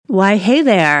Why, hey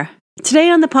there. Today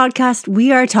on the podcast,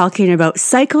 we are talking about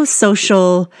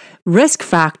psychosocial risk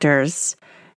factors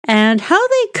and how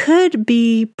they could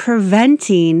be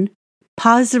preventing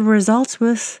positive results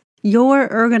with your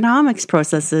ergonomics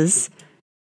processes.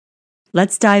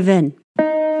 Let's dive in.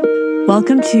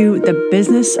 Welcome to the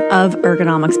Business of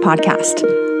Ergonomics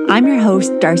podcast. I'm your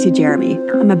host, Darcy Jeremy.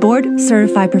 I'm a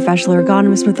board-certified professional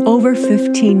ergonomist with over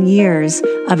 15 years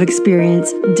of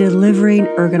experience delivering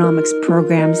ergonomics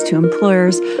programs to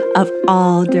employers of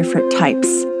all different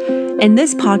types. In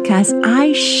this podcast,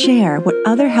 I share what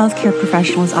other healthcare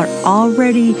professionals are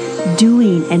already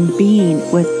doing and being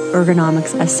with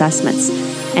ergonomics assessments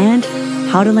and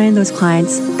how to land those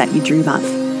clients that you dream of.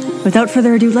 Without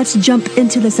further ado, let's jump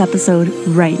into this episode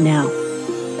right now.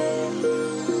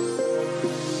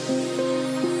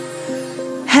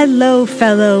 Hello,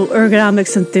 fellow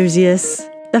ergonomics enthusiasts.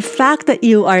 The fact that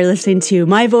you are listening to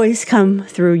my voice come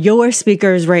through your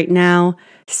speakers right now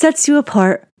sets you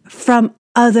apart from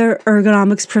other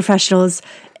ergonomics professionals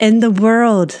in the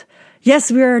world. Yes,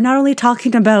 we are not only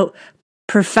talking about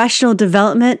professional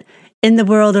development in the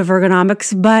world of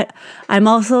ergonomics, but I'm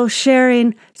also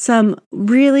sharing some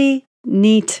really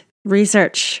neat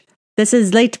research. This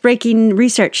is late-breaking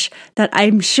research that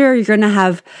I'm sure you're going to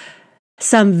have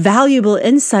some valuable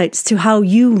insights to how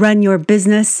you run your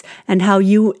business and how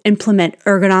you implement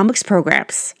ergonomics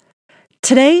programs.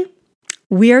 Today,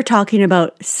 we are talking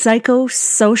about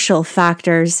psychosocial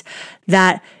factors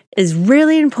that is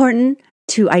really important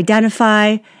to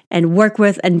identify and work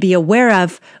with and be aware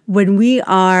of when we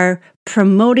are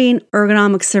promoting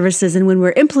ergonomic services and when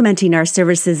we're implementing our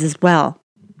services as well.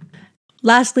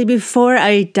 Lastly, before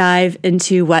I dive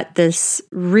into what this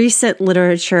recent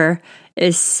literature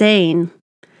is saying,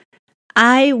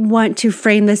 I want to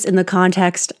frame this in the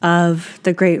context of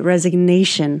the Great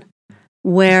Resignation,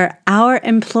 where our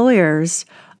employers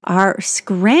are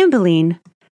scrambling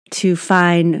to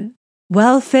find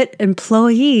well-fit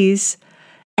employees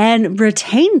and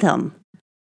retain them.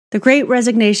 The Great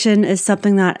Resignation is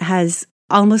something that has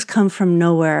almost come from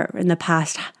nowhere in the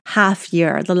past half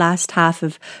year, the last half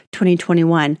of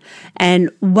 2021. And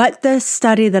what the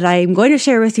study that I'm going to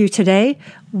share with you today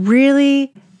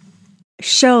really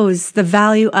shows the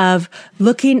value of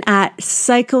looking at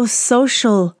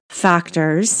psychosocial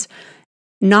factors,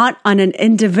 not on an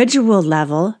individual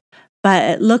level, but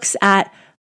it looks at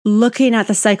looking at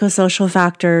the psychosocial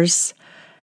factors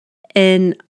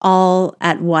in all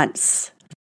at once.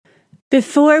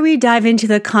 Before we dive into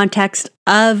the context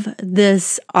of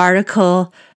this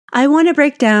article, I want to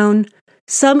break down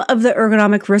some of the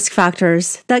ergonomic risk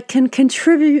factors that can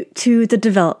contribute to the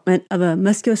development of a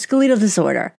musculoskeletal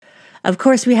disorder. Of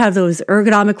course, we have those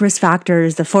ergonomic risk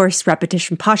factors, the force,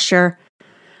 repetition, posture,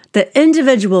 the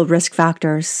individual risk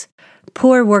factors,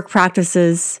 poor work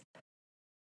practices,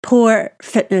 poor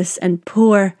fitness, and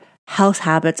poor health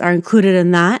habits are included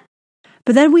in that.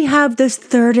 But then we have this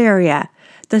third area,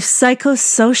 the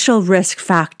psychosocial risk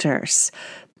factors.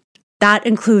 That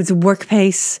includes work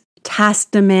pace,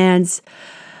 task demands,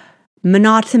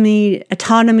 monotony,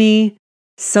 autonomy,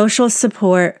 social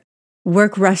support,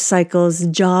 work rest cycles,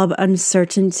 job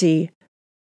uncertainty.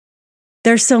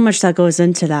 There's so much that goes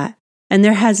into that. And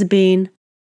there has been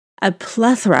a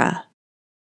plethora,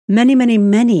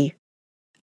 many,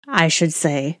 I should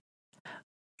say,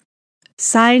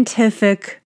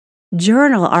 scientific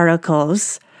journal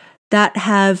articles that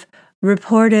have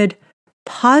reported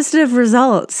positive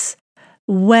results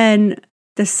when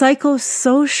the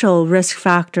psychosocial risk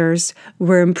factors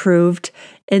were improved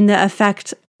in the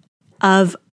effect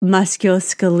of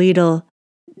musculoskeletal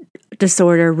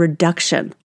disorder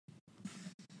reduction.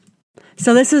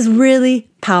 So this is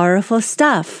really powerful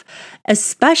stuff,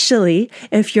 especially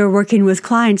if you're working with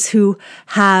clients who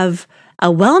have a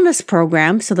wellness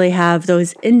program, so they have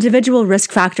those individual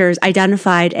risk factors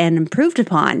identified and improved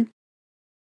upon.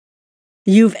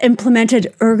 You've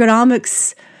implemented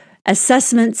ergonomics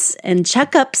assessments and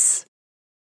checkups,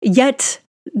 yet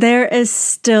there is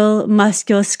still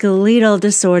musculoskeletal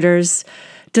disorders,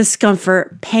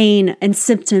 discomfort, pain, and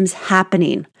symptoms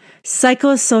happening.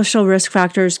 Psychosocial risk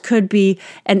factors could be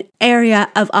an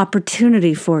area of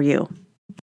opportunity for you.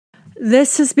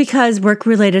 This is because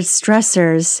work-related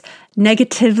stressors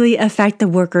negatively affect the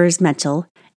worker's mental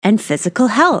and physical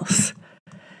health.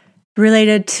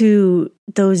 Related to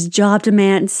those job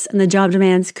demands, and the job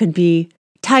demands could be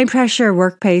time pressure,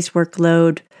 work pace,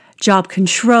 workload, job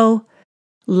control,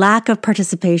 lack of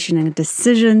participation in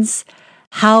decisions.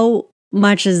 How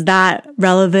much is that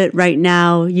relevant right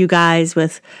now, you guys,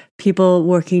 with people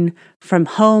working from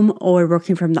home or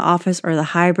working from the office or the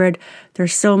hybrid?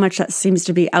 There's so much that seems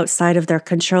to be outside of their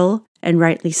control and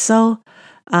rightly so.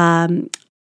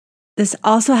 This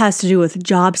also has to do with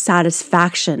job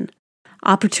satisfaction,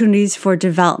 opportunities for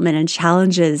development and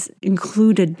challenges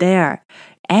included there,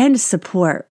 and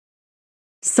support,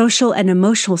 social and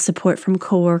emotional support from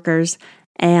coworkers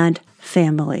and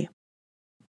family.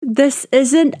 This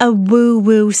isn't a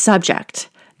woo-woo subject.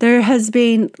 There has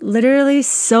been literally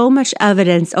so much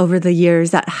evidence over the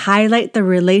years that highlight the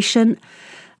relation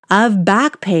of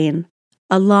back pain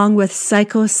along with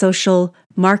psychosocial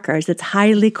markers. It's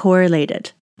highly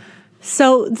correlated.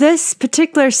 So this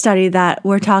particular study that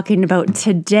we're talking about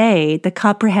today, the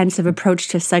comprehensive approach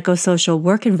to psychosocial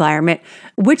work environment,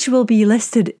 which will be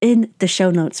listed in the show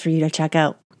notes for you to check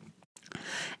out,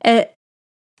 it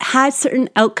had certain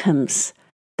outcomes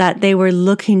that they were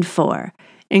looking for,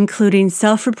 including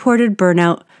self-reported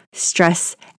burnout,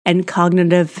 stress, and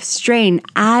cognitive strain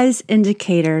as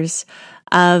indicators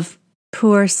of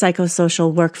poor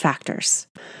psychosocial work factors.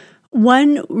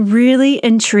 One really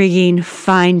intriguing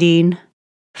finding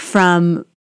from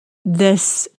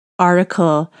this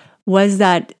article was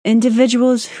that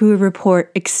individuals who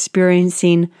report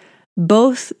experiencing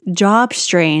both job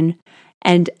strain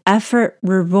and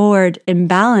effort-reward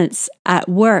imbalance at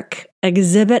work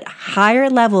exhibit higher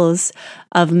levels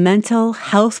of mental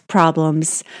health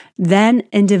problems than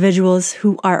individuals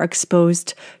who are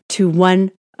exposed to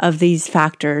one of these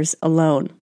factors alone.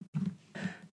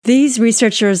 These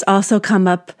researchers also come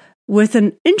up with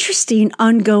an interesting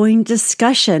ongoing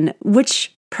discussion,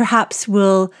 which perhaps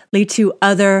will lead to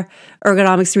other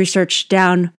ergonomics research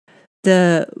down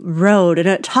the road. And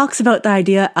it talks about the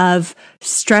idea of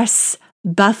stress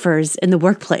buffers in the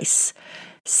workplace.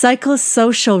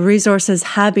 Psychosocial resources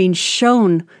have been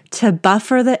shown to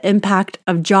buffer the impact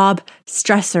of job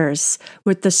stressors,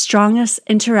 with the strongest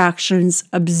interactions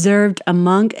observed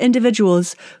among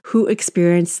individuals who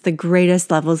experience the greatest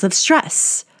levels of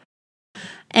stress.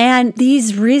 And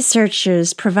these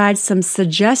researchers provide some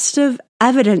suggestive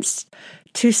evidence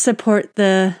to support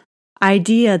the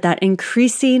idea that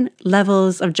increasing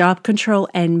levels of job control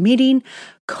and meeting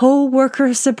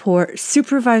co-worker support,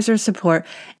 supervisor support,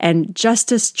 and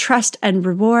justice, trust, and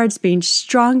rewards being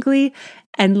strongly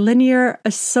and linear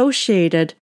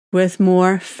associated with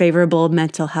more favorable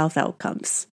mental health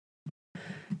outcomes.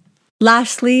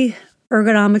 Lastly,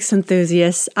 ergonomics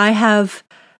enthusiasts, I have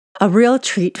a real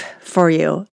treat for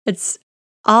you. It's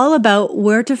all about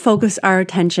where to focus our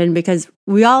attention, because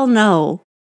we all know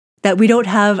that we don't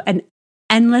have an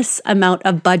endless amount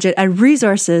of budget and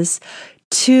resources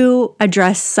to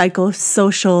address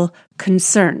psychosocial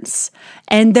concerns.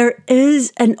 And there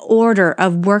is an order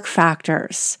of work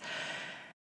factors.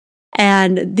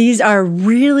 And these are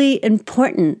really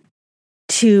important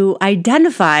to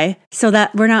identify so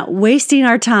that we're not wasting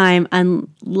our time on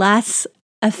less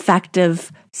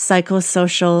effective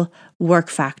psychosocial work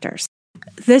factors.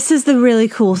 This is the really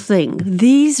cool thing.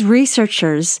 These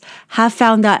researchers have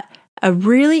found that a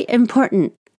really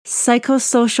important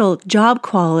psychosocial job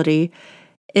quality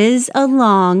is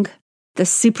along the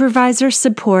supervisor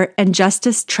support and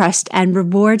justice, trust, and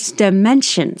rewards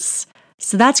dimensions.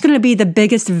 So that's going to be the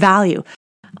biggest value.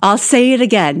 I'll say it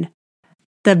again.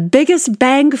 The biggest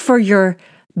bang for your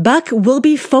buck will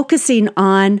be focusing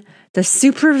on the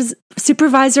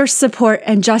supervisor support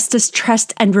and justice,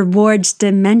 trust, and rewards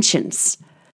dimensions.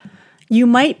 You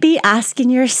might be asking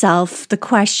yourself the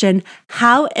question,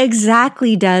 how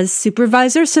exactly does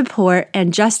supervisor support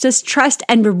and justice, trust,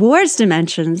 and rewards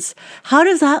dimensions, how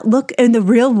does that look in the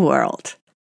real world?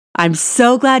 I'm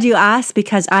so glad you asked,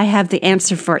 because I have the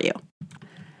answer for you.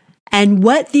 And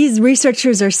what these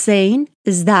researchers are saying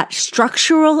is that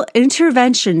structural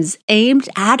interventions aimed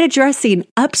at addressing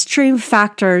upstream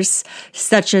factors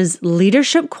such as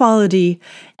leadership quality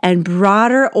and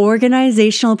broader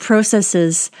organizational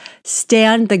processes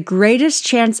stand the greatest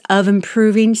chance of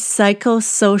improving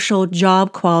psychosocial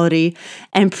job quality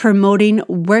and promoting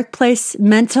workplace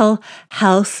mental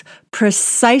health,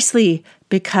 precisely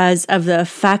because of the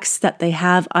effects that they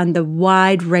have on the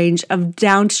wide range of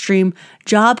downstream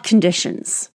job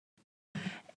conditions.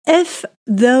 If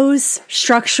those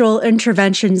structural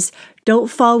interventions don't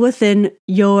fall within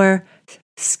your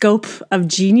scope of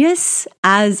genius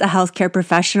as a healthcare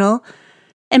professional,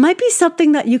 it might be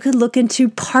something that you could look into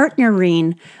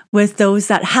partnering with those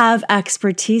that have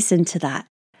expertise into that.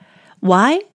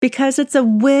 Why? Because it's a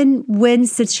win-win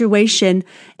situation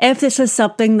if this is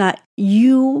something that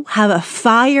you have a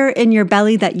fire in your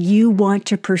belly that you want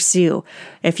to pursue.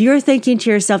 If you're thinking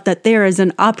to yourself that there is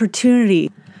an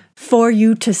opportunity for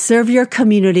you to serve your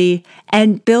community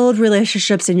and build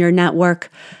relationships in your network,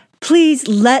 please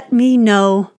let me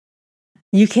know.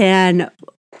 You can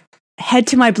head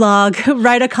to my blog,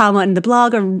 write a comment in the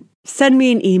blog, or send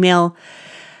me an email,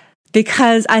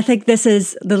 because I think this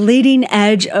is the leading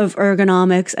edge of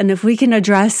ergonomics. And if we can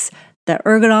address the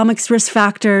ergonomics risk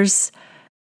factors,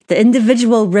 the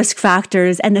individual risk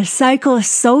factors, and the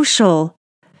psychosocial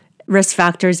risk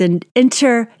factors in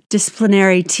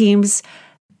interdisciplinary teams,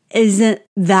 isn't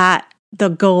that the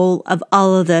goal of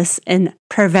all of this in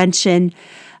prevention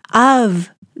of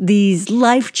these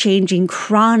life-changing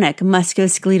chronic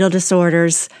musculoskeletal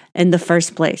disorders in the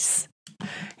first place?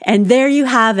 And there you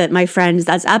have it, my friends.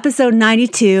 That's episode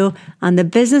 92 on the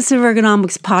Business of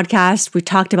Ergonomics podcast. We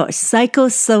talked about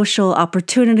psychosocial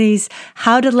opportunities,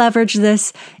 how to leverage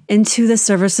this into the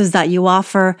services that you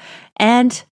offer,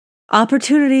 and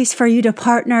opportunities for you to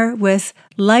partner with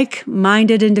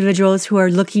like-minded individuals who are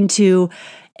looking to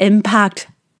impact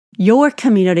your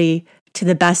community to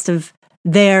the best of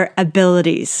their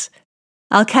abilities.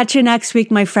 I'll catch you next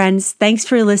week, my friends. Thanks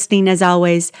for listening as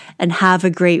always, and have a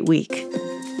great week.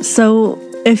 So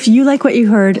if you like what you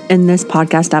heard in this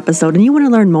podcast episode and you want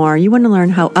to learn more, you want to learn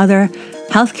how other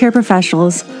healthcare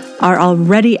professionals are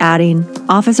already adding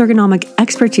office ergonomic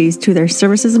expertise to their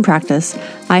services and practice,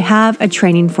 I have a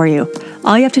training for you.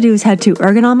 All you have to do is head to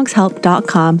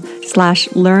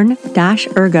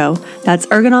ergonomicshelp.com/learn-ergo. That's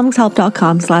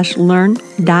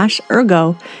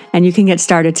ergonomicshelp.com/learn-ergo, and you can get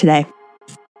started today.